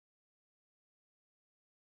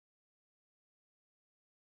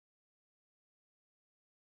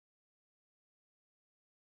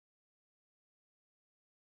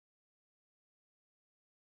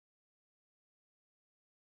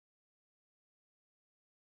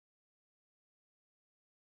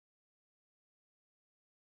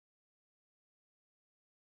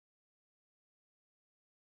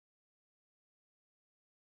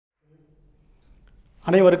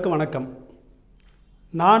அனைவருக்கும் வணக்கம்.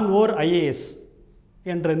 நான் ஓர் ஐஏஎஸ்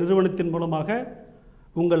என்ற நிறுவனத்தின் மூலமாக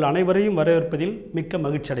உங்கள் அனைவரையும் வரவேற்பதில் மிக்க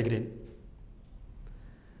மகிழ்ச்சி அடைகிறேன்.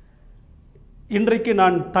 இன்றைக்கு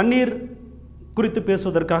நான் தண்ணீர் குறித்து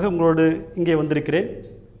பேசுவதற்காக உங்களோடு இங்கே வந்திருக்கிறேன்.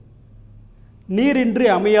 நீரின்றி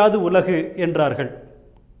அமையாது உலகு என்றார்கள்.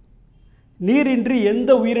 நீரின்றி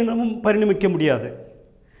எந்த உயிரினமும் பரிணமிக்க முடியாது.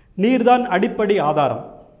 நீர்தான் அடிப்படை ஆதாரம்.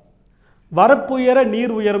 வரப்புயர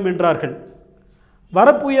நீர் உயரும் என்றார்கள்.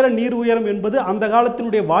 வரப்புயர நீர் உயரம் என்பது அந்த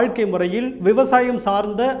காலத்தினுடைய வாழ்க்கை முறையில் விவசாயம்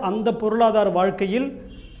சார்ந்த அந்த பொருளாதார வாழ்க்கையில்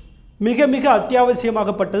மிக மிக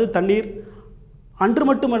அத்தியாவசியமாகப்பட்டது தண்ணீர். அன்று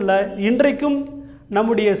மட்டுமல்ல, இன்றைக்கும்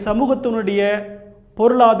நம்முடைய சமூகத்தினுடைய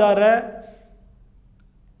பொருளாதார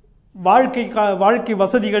வாழ்க்கை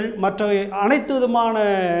வசதிகள் மற்ற அனைத்து விதமான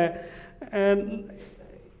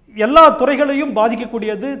எல்லா துறைகளையும்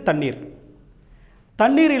பாதிக்கக்கூடியது தண்ணீர்.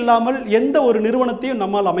 தண்ணீர் இல்லாமல் எந்த ஒரு நிறுவனத்தையும்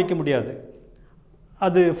நம்மால் அமைக்க முடியாது.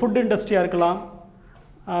 அது ஃபுட் இண்டஸ்ட்ரியாக இருக்கலாம்,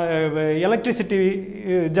 எலக்ட்ரிசிட்டி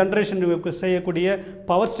ஜென்ரேஷன் செய்யக்கூடிய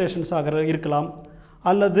பவர் ஸ்டேஷன்ஸாக இருக்கலாம்,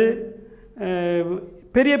 அல்லது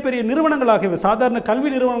பெரிய பெரிய நிறுவனங்களாக சாதாரண கல்வி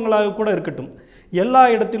நிறுவனங்களாக கூட இருக்கட்டும். எல்லா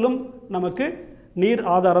இடத்திலும் நமக்கு நீர்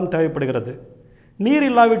ஆதாரம் தேவைப்படுகிறது. நீர்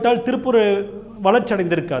இல்லாவிட்டால் திருப்பூர் வளர்ச்சி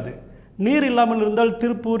அடைந்திருக்காது. நீர் இல்லாமல் இருந்தால்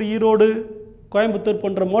திருப்பூர், ஈரோடு, கோயம்புத்தூர்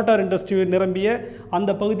போன்ற மோட்டார் இண்டஸ்ட்ரி நிரம்பிய அந்த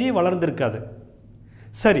பகுதியை வளர்ந்திருக்காது.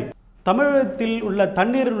 சரி, தமிழகத்தில் உள்ள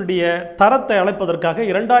தண்ணீரினுடைய தரத்தை அழைப்பதற்காக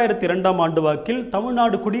 2002ஆம் ஆண்டு வாக்கில்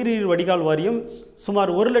தமிழ்நாடு குடிநீர் வடிகால் வாரியம்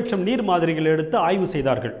சுமார் 1 லட்சம் நீர் மாதிரிகள் எடுத்து ஆய்வு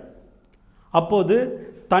செய்தார்கள். அப்போது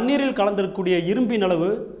தண்ணீரில் கலந்திருக்கக்கூடிய இரும்பின் அளவு,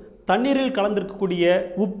 தண்ணீரில் கலந்திருக்கக்கூடிய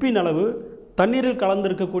உப்பின் அளவு, தண்ணீரில்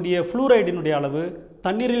கலந்திருக்கக்கூடிய ஃப்ளூரைடினுடைய அளவு,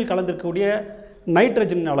 தண்ணீரில் கலந்திருக்கக்கூடிய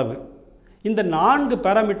நைட்ரஜன் அளவு, இந்த 4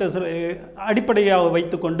 பேராமீட்டர்ஸ் அடிப்படையாக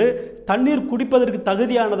வைத்துக்கொண்டு தண்ணீர் குடிப்பதற்கு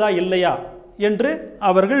தகுதியானதா இல்லையா என்று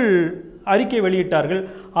அவர்கள் அறிக்கை வெளியிட்டார்கள்.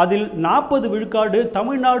 அதில் 40 விழுக்காடு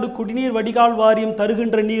தமிழ்நாடு குடிநீர் வடிகால் வாரியம்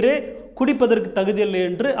தருகின்ற நீரே குடிப்பதற்கு தகுதியில்லை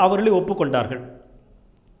என்று அவர்களே ஒப்புக்கொண்டார்கள்.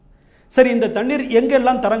 சரி, இந்த தண்ணீர்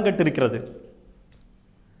எங்கெல்லாம் தரங்கட்டிருக்கிறது?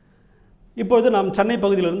 இப்பொழுது நாம் சென்னை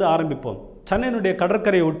பகுதியிலிருந்து ஆரம்பிப்போம். சென்னையினுடைய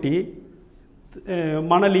கடற்கரை ஒட்டி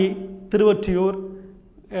மணலி, திருவொற்றியூர்,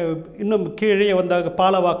 இன்னும் கீழே வந்தால்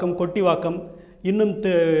பாலவாக்கம், கொட்டிவாக்கம், இன்னும்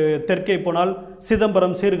தெற்கே போனால்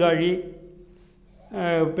சிதம்பரம், சீர்காழி,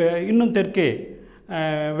 இன்னும் தெற்கே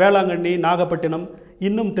வேளாங்கண்ணி, நாகப்பட்டினம்,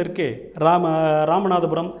 இன்னும் தெற்கே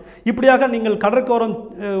ராமநாதபுரம், இப்படியாக நீங்கள்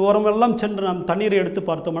ஓரமெல்லாம் சென்று நாம் தண்ணீரை எடுத்து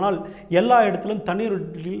பார்த்தோம்னால் எல்லா இடத்திலும்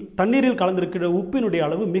தண்ணீரில் கலந்திருக்கிற உப்பினுடைய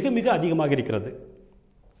அளவு மிக மிக அதிகமாக இருக்கிறது.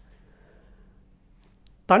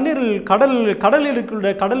 தண்ணீரில் கடலில்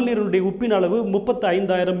இருக்கிற கடல் நீருடைய உப்பின் அளவு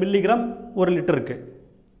 35,000 மில்லிகிராம் 1 லிட்டருக்கு.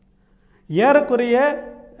 ஏறக்குறைய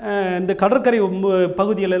இந்த கடற்கரை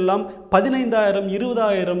பகுதிகளெல்லாம் 15,000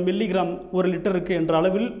 20,000 மில்லிகிராம் 1 லிட்டருக்கு என்ற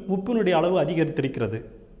அளவில் உப்பினுடைய அளவு அதிகரித்திருக்கிறது.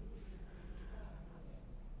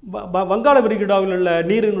 வங்காள விரிகுடாவில் உள்ள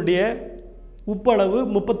நீரினுடைய உப்பளவு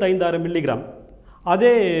 35,000 மில்லிகிராம்.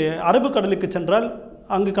 அதே அரபுக்கடலுக்கு சென்றால்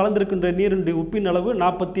அங்கு கலந்திருக்கின்ற நீரினுடைய உப்பின் அளவு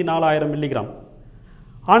 44,000 மில்லிகிராம்.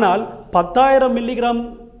 ஆனால் 10,000 மில்லிகிராம்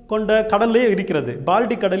கொண்ட கடலே இருக்கிறது.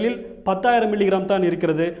 பால்டிக் கடலில் 10,000 மில்லிகிராம் தான்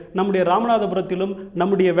இருக்கிறது. நம்முடைய ராமநாதபுரத்திலும்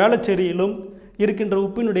நம்முடைய வேளச்சேரியிலும் இருக்கின்ற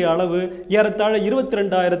உப்பினுடைய அளவு ஏறத்தாழ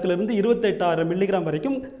 22,000 28,000 மில்லிகிராம்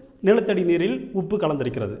வரைக்கும் நிலத்தடி நீரில் உப்பு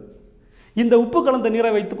கலந்திருக்கிறது. இந்த உப்பு கலந்த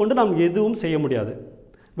நீரை வைத்துக்கொண்டு நாம் எதுவும் செய்ய முடியாது.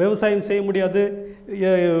 விவசாயம் செய்ய முடியாது,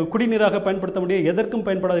 குடிநீராக பயன்படுத்த முடியாது, எதற்கும்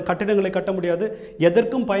பயன்படாது, கட்டிடங்களை கட்ட முடியாது.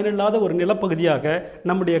 எதற்கும் பயனில்லாத ஒரு நிலப்பகுதியாக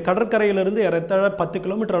நம்முடைய கடற்கரையிலிருந்து ஏறத்தாழ 10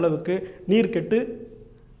 கிலோமீட்டர் அளவுக்கு நீர்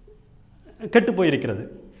கெட்டு போயிருக்கிறது.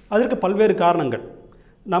 அதற்கு பல்வேறு காரணங்கள்,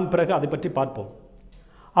 நாம் பிறகு அதை பற்றி பார்ப்போம்.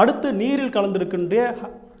 அடுத்து, நீரில் கலந்திருக்கின்ற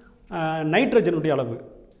நைட்ரஜனுடைய அளவு.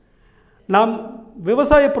 நாம்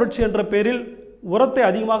விவசாய புரட்சி என்ற பெயரில் உரத்தை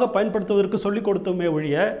அதிகமாக பயன்படுத்துவதற்கு சொல்லிக் கொடுத்தோமே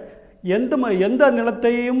ஒழிய எந்த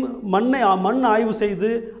நிலத்தையும் மண் ஆய்வு செய்து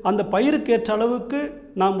அந்த பயிருக்கேற்ற அளவுக்கு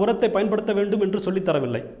நாம் உரத்தை பயன்படுத்த வேண்டும் என்று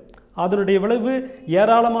சொல்லித்தரவில்லை. அதனுடைய விளைவு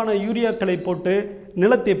ஏராளமான யூரியாக்களை போட்டு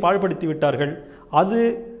நிலத்தை பாழ்படுத்தி விட்டார்கள்.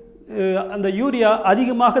 அந்த யூரியா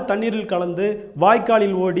அதிகமாக தண்ணீரில் கலந்து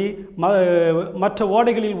வாய்க்காலில் ஓடி மற்ற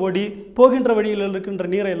ஓடைகளில் ஓடி போகின்ற வழியில் இருக்கின்ற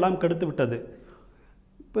நீரை எல்லாம் கெடுத்து விட்டது.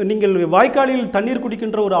 இப்போ நீங்கள் வாய்க்காலில் தண்ணீர்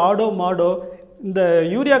குடிக்கின்ற ஒரு ஆடோ மாடோ இந்த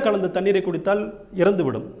யூரியா கலந்த தண்ணீரை குடித்தால்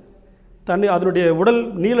இறந்துவிடும். அதனுடைய உடல்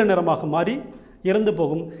நீல நிறமாக மாறி இறந்து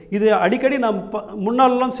போகும். இது அடிக்கடி நாம்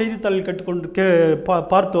முன்னாலெல்லாம் செய்தித்தாளில்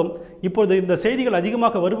பார்த்தோம். இப்பொழுது இந்த செய்திகள்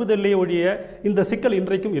அதிகமாக வருவதில்லையே ஒழிய இந்த சிக்கல்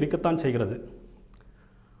இன்றைக்கும் இருக்கத்தான் செய்கிறது.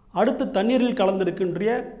 அடுத்து, தண்ணீரில்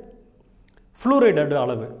கலந்திருக்கின்ற ஃப்ளூரைடு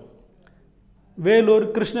அளவு. வேலூர்,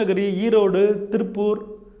 கிருஷ்ணகிரி, ஈரோடு, திருப்பூர்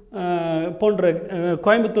போன்ற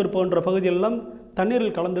கோயம்புத்தூர் போன்ற பகுதிகளெல்லாம்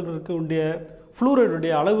தண்ணீரில் கலந்துருக்கக்கூடிய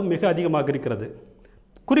ஃப்ளூரைடுடைய அளவு மிக அதிகமாக இருக்கிறது.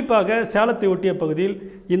 குறிப்பாக சேலத்தை ஒட்டிய பகுதியில்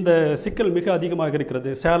இந்த சிக்கல் மிக அதிகமாக இருக்கிறது.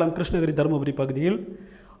 சேலம், கிருஷ்ணகிரி, தருமபுரி பகுதியில்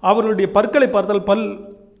அவர்களுடைய பற்களை பார்த்தால்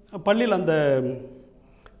பல்லில் அந்த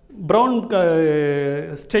ப்ரௌன்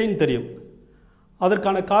ஸ்டெயின் தெரியும்.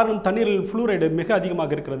 அதற்கான காரணம் தண்ணீரில் ஃப்ளூரைடு மிக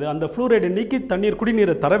அதிகமாக இருக்கிறது. அந்த ஃப்ளூரைடை நீக்கி தண்ணீர்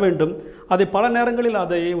குடிநீரை தர வேண்டும். அதை பல நேரங்களில்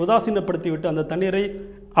அதை உதாசீனப்படுத்திவிட்டு அந்த தண்ணீரை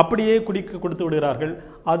அப்படியே குடிக்க கொடுத்து விடுகிறார்கள்.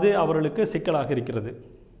 அது அவர்களுக்கு சிக்கலாக இருக்கிறது.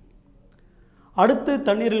 அடுத்து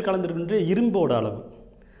தண்ணீரில் கலந்திருக்கின்ற இரும்போட அளவு.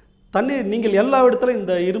 தண்ணீர் நீங்கள் எல்லா இடத்துலையும்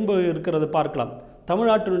இந்த இரும்பு இருக்கிறத பார்க்கலாம்.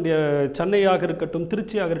 தமிழ்நாட்டினுடைய சென்னையாக இருக்கட்டும்,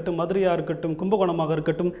 திருச்சியாக இருக்கட்டும், மதுரையாக இருக்கட்டும், கும்பகோணமாக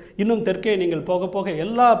இருக்கட்டும், இன்னும் தெற்கே நீங்கள் போக போக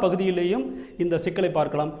எல்லா பகுதியிலேயும் இந்த சிக்கலை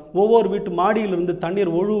பார்க்கலாம். ஒவ்வொரு வீட்டு மாடியிலிருந்து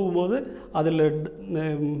தண்ணீர் ஒழுகும் போது அதில்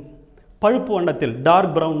பழுப்பு வண்ணத்தில்,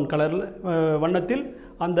 டார்க் ப்ரௌன் கலரில் வண்ணத்தில்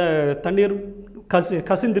அந்த தண்ணீர்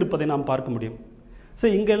கசிந்திருப்பதை நாம் பார்க்க முடியும். ஸோ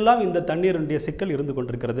இங்கெல்லாம் இந்த தண்ணீருடைய சிக்கல் இருந்து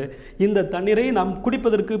கொண்டிருக்கிறது. இந்த தண்ணீரை நாம்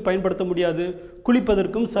குடிப்பதற்கு பயன்படுத்த முடியாது,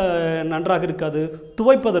 குளிப்பதற்கும் நன்றாக இருக்காது,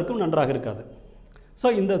 துவைப்பதற்கும் நன்றாக இருக்காது. ஸோ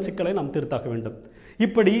இந்த சிக்கலை நாம் தீர்த்தாக வேண்டும்.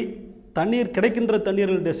 இப்படி தண்ணீர் கிடைக்கின்ற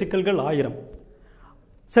தண்ணீர்களுடைய சிக்கல்கள் 1000.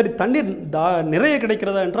 சரி, தண்ணீர் நிறைய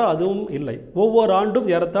கிடைக்கிறதா என்றால் அதுவும் இல்லை. ஒவ்வொரு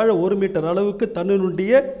ஆண்டும் ஏறத்தாழ 1 மீட்டர் அளவுக்கு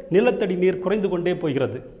தண்ணீருடைய நிலத்தடி நீர் குறைந்து கொண்டே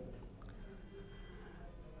போகிறது.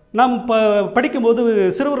 நாம் படிக்கும்போது,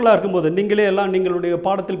 சிறுவர்களாக இருக்கும்போது நீங்களே எல்லாம் நீங்களுடைய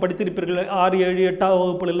பாடத்தில் படித்திருப்பீர்கள். 6, 7, 8ஆம்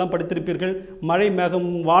வகுப்புகள் எல்லாம் படித்திருப்பீர்கள். மழை மேகம்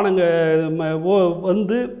வானங்க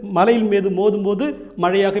வந்து மலையின் மீது மோதும்போது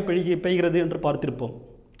மழையாக பெய்கிறது என்று பார்த்திருப்போம்.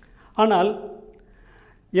 ஆனால்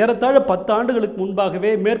ஏறத்தாழ 10 ஆண்டுகளுக்கு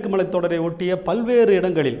முன்பாகவே மேற்கு மலைத்தொடரை ஒட்டிய பல்வேறு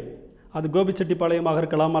இடங்களில், அது கோபிச்செட்டிப்பாளையமாக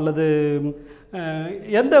இருக்கலாம் அல்லது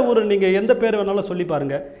எந்த ஊர், நீங்கள் எந்த பேர் வேணாலும் சொல்லி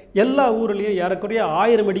பாருங்கள், எல்லா ஊர்லேயும் ஏறக்குறைய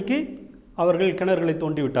 1000 அடிக்கு அவர்கள் கிணறுகளை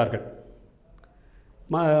தோண்டிவிட்டார்கள்.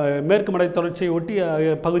 மேற்கு மலை தொடர்ச்சியை ஒட்டி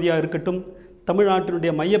பகுதியாக இருக்கட்டும்,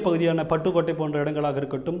 தமிழ்நாட்டினுடைய மையப்பகுதியான பட்டுக்கோட்டை போன்ற இடங்களாக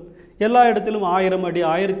இருக்கட்டும், எல்லா இடத்திலும் 1000 அடி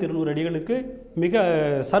 1200 அடிகளுக்கு மிக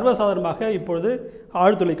சர்வசாதாரணமாக இப்பொழுது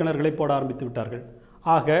ஆழ்துளை கிணறுகளை போட ஆரம்பித்து விட்டார்கள்.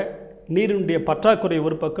 ஆக நீரினுடைய பற்றாக்குறை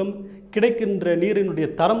ஒரு பக்கம், கிடைக்கின்ற நீரினுடைய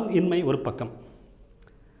தரம் இன்மை ஒரு பக்கம்.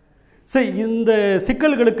 சரி, இந்த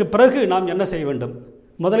சிக்கல்களுக்கு பிறகு நாம் என்ன செய்ய வேண்டும்?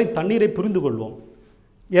 முதலில் தண்ணீரை புரிந்து கொள்வோம்.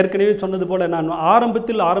 ஏற்கனவே சொன்னது போல, நான்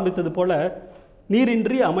ஆரம்பித்தது போல,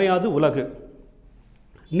 நீரின்றி அமையாது உலகு.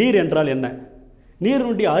 நீர் என்றால் என்ன?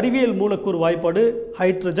 நீரினுடைய அறிவியல் மூலக்கூறு வாய்ப்பாடு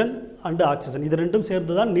ஹைட்ரஜன் அண்டு ஆக்சிஜன். இது ரெண்டும்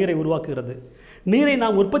சேர்ந்து தான் நீரை உருவாக்குகிறது. நீரை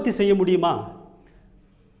நாம் உற்பத்தி செய்ய முடியுமா?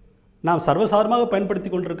 நாம் சர்வசாதாரணமாக பயன்படுத்தி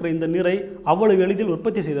கொண்டிருக்கிற இந்த நீரை அவ்வளவு எளிதில்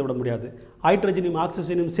உற்பத்தி செய்துவிட முடியாது. ஹைட்ரஜனையும்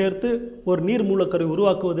ஆக்சிஜனையும் சேர்த்து ஒரு நீர் மூலக்கரு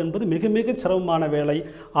உருவாக்குவது என்பது மிக மிக சிரமமான வேலை.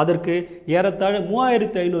 அதற்கு ஏறத்தாழ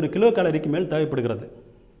 3500 கிலோ கேலரிக்கு மேல் தேவைப்படுகிறது.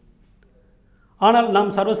 ஆனால் நாம்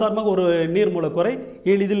சர்வசாதாரணமாக ஒரு நீர் மூலக்கூறை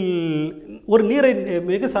எளிதில், ஒரு நீரை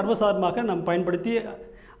மிக சர்வசாதாரணமாக நாம் பயன்படுத்தி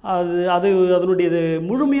அதனுடைய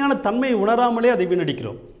முழுமையான தன்மையை உணராமலே அதை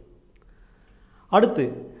வீணடிக்கிறோம். அடுத்து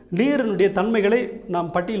நீரினுடைய தன்மைகளை நாம்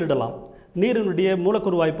பட்டியலிடலாம். நீரினுடைய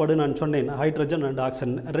மூலக்கூறு வாய்ப்பாடு நான் சொன்னேன், ஹைட்ரஜன் அண்ட்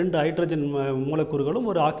ஆக்சிஜன். 2 ஹைட்ரஜன் மூலக்கூறுகளும்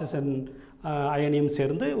ஒரு ஆக்சிஜன் அயனியும்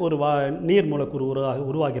சேர்ந்து ஒரு நீர் மூலக்கூறு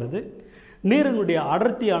உருவாகிறது. நீரினுடைய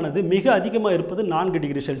அடர்த்தியானது மிக அதிகமாக இருப்பது 4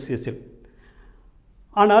 டிகிரி செல்சியஸில்.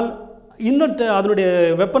 ஆனால் இன்னொரு அதனுடைய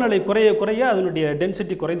வெப்பநிலை குறைய குறைய அதனுடைய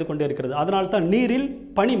டென்சிட்டி குறைந்து கொண்டே இருக்கிறது. அதனால்தான் நீரில்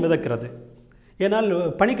பனி மிதக்கிறது. ஏனால்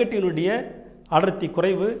பனிக்கட்டியினுடைய அடர்த்தி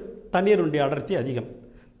குறைவு, தண்ணீருடைய அடர்த்தி அதிகம்.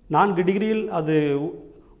 4 டிகிரியில் அது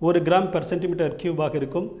 1 கிராம் பெர் சென்டிமீட்டர் கியூபாக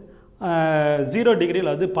இருக்கும். 0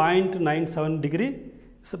 டிகிரியில் அது 0.97 டிகிரி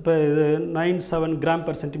 97 கிராம்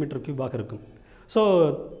பெர் சென்டிமீட்டர் கியூபாக இருக்கும். ஸோ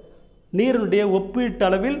நீரினுடைய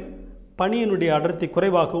ஒப்பீட்டளவில் பனியினுடைய அடர்த்தி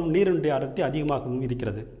குறைவாகவும் நீரினுடைய அடர்த்தி அதிகமாகவும்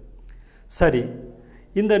இருக்கிறது. சரி,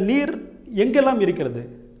 இந்த நீர் எங்கெல்லாம் இருக்கிறது?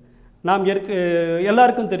 நாம்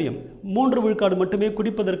எல்லாருக்கும் தெரியும், 3 விழுக்காடு மட்டுமே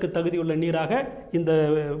குடிப்பதற்கு தகுதியுள்ள நீராக இந்த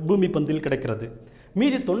பூமி பந்தில் கிடைக்கிறது.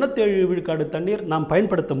 மீதி 97 விழுக்காடு தண்ணீர் நாம்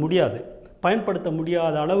பயன்படுத்த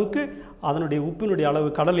முடியாத அளவுக்கு அதனுடைய உப்பினுடைய அளவு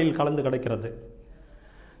கடலில் கலந்து கிடக்கிறது.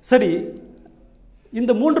 சரி,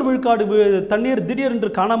 இந்த 3 விழுக்காடு தண்ணீர் திடீரென்று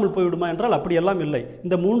காணாமல் போய்விடுமா என்றால் அப்படியெல்லாம் இல்லை.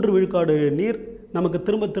 இந்த 3 விழுக்காடு நீர் நமக்கு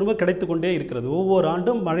திரும்ப திரும்ப கிடைத்து கொண்டே இருக்கிறது. ஒவ்வொரு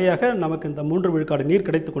ஆண்டும் மழையாக நமக்கு இந்த 3 விழுக்காடு நீர்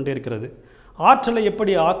கிடைத்து கொண்டே இருக்கிறது. ஆற்றலை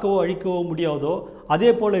எப்படி ஆக்கவோ அழிக்கவோ முடியாதோ அதே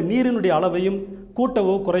போல் நீரினுடைய அளவையும்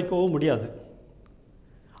கூட்டவோ குறைக்கவோ முடியாது.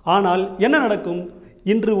 ஆனால் என்ன நடக்கும்?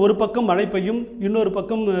 இன்று ஒரு பக்கம் மழை பெய்யும், இன்னொரு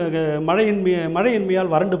பக்கம்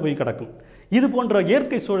மழையின்மையால் வறண்டு போய் கிடக்கும். இது போன்ற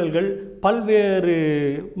இயற்கை சூழல்கள் பல்வேறு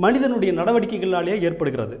மனிதனுடைய நடவடிக்கைகளாலேயே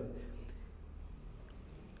ஏற்படுகிறது.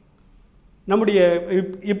 நம்முடைய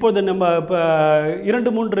இப்போது நம்ம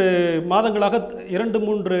 2-3 மாதங்களாக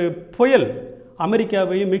 2-3 புயல்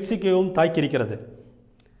அமெரிக்காவையும் மெக்சிகோவையும் தாக்கியிருக்கிறது.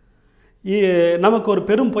 நமக்கு ஒரு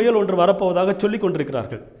பெரும் புயல் ஒன்று வரப்போவதாக சொல்லிக்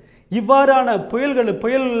கொண்டிருக்கிறார்கள். இவ்வாறான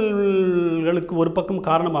புயல்களுக்கு ஒரு பக்கம்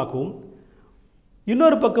காரணமாகவும்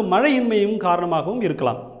இன்னொரு பக்கம் மழையின்மையும் காரணமாகவும்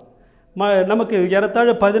இருக்கலாம். நமக்கு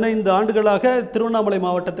ஏறத்தாழ 15 ஆண்டுகளாக திருவண்ணாமலை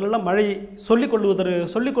மாவட்டத்திலெல்லாம் மழை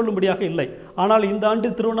சொல்லிக்கொள்ளும்படியாக இல்லை. ஆனால் இந்த ஆண்டு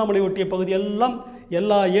திருவண்ணாமலை ஒட்டிய பகுதியெல்லாம்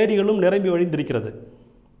எல்லா ஏரிகளும் நிரம்பி வழிந்திருக்கிறது.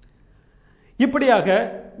 இப்படியாக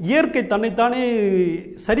இயற்கை தன்னைத்தானே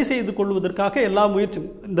சரி செய்து கொள்வதற்காக எல்லா முயற்சியும்.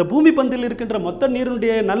 இந்த பூமி பந்தில் இருக்கின்ற மொத்த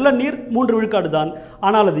நீருடைய நல்ல நீர் 3 விழுக்காடு தான்.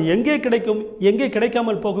 ஆனால் அது எங்கே கிடைக்கும், எங்கே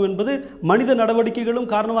கிடைக்காமல் போகும் என்பது மனித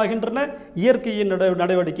நடவடிக்கைகளும் காரணமாகின்றன, இயற்கையின்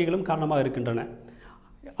நடவடிக்கைகளும் காரணமாக இருக்கின்றன.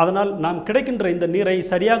 அதனால் நாம் கிடைக்கின்ற இந்த நீரை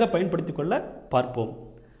சரியாக பயன்படுத்தி கொள்ள பார்ப்போம்.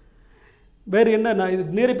 வேறு என்ன, நான் இது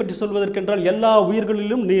நீரை பற்றி சொல்வதற்கென்றால் எல்லா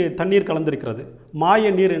உயிர்களிலும் தண்ணீர் கலந்திருக்கிறது.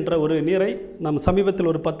 மாய நீர் என்ற ஒரு நீரை நாம் சமீபத்தில்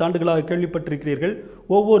ஒரு 10 ஆண்டுகளாக கேள்விப்பட்டிருக்கிறீர்கள்.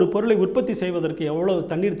 ஒவ்வொரு பொருளை உற்பத்தி செய்வதற்கு எவ்வளவு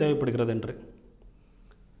தண்ணீர் தேவைப்படுகிறது என்று.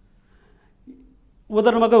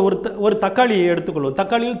 உதாரணமாக ஒரு தக்காளியை எடுத்துக்கொள்வோம்.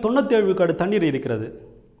 தக்காளியில் 97 விழுக்காடு தண்ணீர் இருக்கிறது.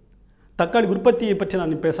 தக்காளி உற்பத்தியை பற்றி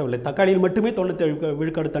நான் பேசவில்லை. தக்காளியில் மட்டுமே 97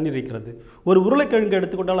 விழுக்காடு தண்ணீர் இருக்கிறது. ஒரு உருளைக்கிழங்கு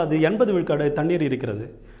எடுத்துக்கொண்டால் அது 80 விழுக்காடு தண்ணீர் இருக்கிறது.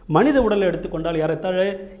 மனித உடலை எடுத்துக்கொண்டால் ஏறத்தாழ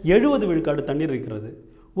 70 விழுக்காடு தண்ணீர் இருக்கிறது.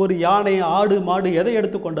 ஒரு யானை, ஆடு, மாடு எதை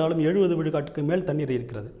எடுத்துக்கொண்டாலும் 70 விழுக்காட்டுக்கு மேல் தண்ணீர்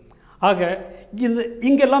இருக்கிறது. ஆக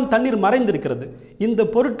இங்கெல்லாம் தண்ணீர் மறைந்திருக்கிறது. இந்த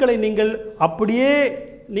பொருட்களை அப்படியே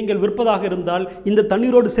நீங்கள் விற்பதாக இருந்தால் இந்த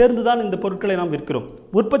தண்ணீரோடு சேர்ந்து தான் இந்த பொருட்களை நாம் விற்கிறோம்.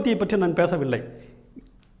 உற்பத்தியை பற்றி நான் பேசவில்லை.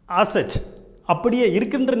 ஆசச் அப்படியே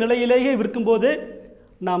இருக்கின்ற நிலையிலேயே விற்கும்போது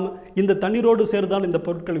நாம் இந்த தண்ணீரோடு சேர்ந்தால் இந்த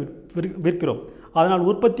பொருட்களை விற்கிறோம். அதனால்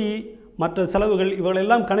உற்பத்தி, மற்ற செலவுகள்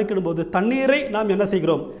இவைகளெல்லாம் கணக்கிடும்போது தண்ணீரை நாம் என்ன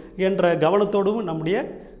செய்கிறோம் என்ற கவனத்தோடும் நம்முடைய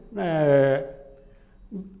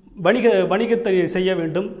வணிகத்தை செய்ய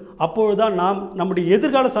வேண்டும். அப்பொழுதுதான் நாம் நம்முடைய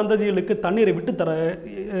எதிர்கால சந்ததிகளுக்கு தண்ணீரை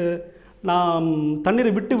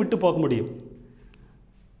விட்டு போக முடியும்.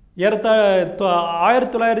 ஏறத்தாழ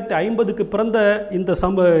 1950க்கு பிறந்த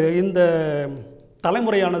இந்த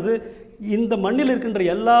தலைமுறையானது இந்த மண்ணில் இருக்கின்ற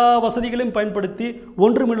எல்லா வசதிகளையும் பயன்படுத்தி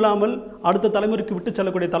ஒன்றுமில்லாமல் அடுத்த தலைமுறைக்கு விட்டு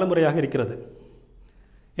செல்லக்கூடிய தலைமுறையாக இருக்கிறது.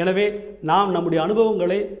 எனவே நாம் நம்முடைய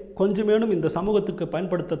அனுபவங்களை கொஞ்சமேனும் இந்த சமூகத்துக்கு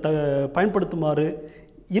பயன்படுத்துமாறு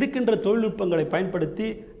இருக்கின்ற தொழில்நுட்பங்களை பயன்படுத்தி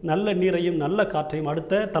நல்ல நீரையும் நல்ல காற்றையும்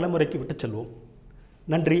அடுத்த தலைமுறைக்கு விட்டு செல்வோம்.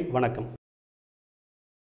 நன்றி, வணக்கம்.